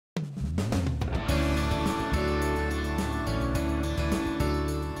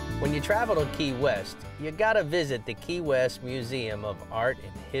When you travel to Key West, you gotta visit the Key West Museum of Art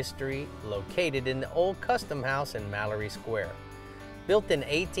and History located in the old Custom House in Mallory Square. Built in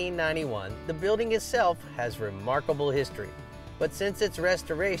 1891, the building itself has remarkable history. But since its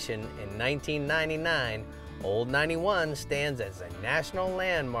restoration in 1999, Old 91 stands as a national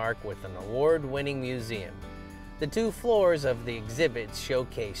landmark with an award-winning museum. The two floors of the exhibits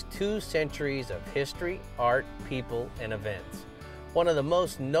showcase 2 centuries of history, art, people, and events. One of the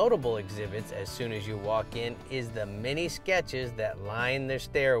most notable exhibits as soon as you walk in is the many sketches that line the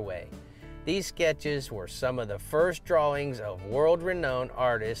stairway. These sketches were some of the first drawings of world-renowned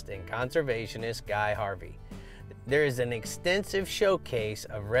artist and conservationist Guy Harvey. There is an extensive showcase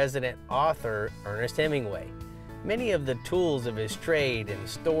of resident author Ernest Hemingway. Many of the tools of his trade and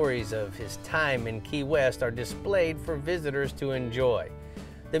stories of his time in Key West are displayed for visitors to enjoy.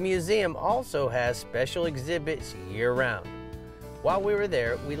 The museum also has special exhibits year-round. While we were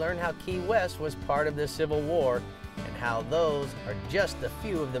there, we learned how Key West was part of the Civil War and how those are just a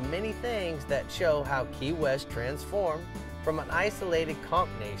few of the many things that show how Key West transformed from an isolated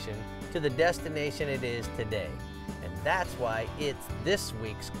conch nation to the destination it is today. And that's why it's this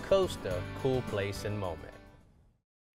week's Costa Cool Place and Moment.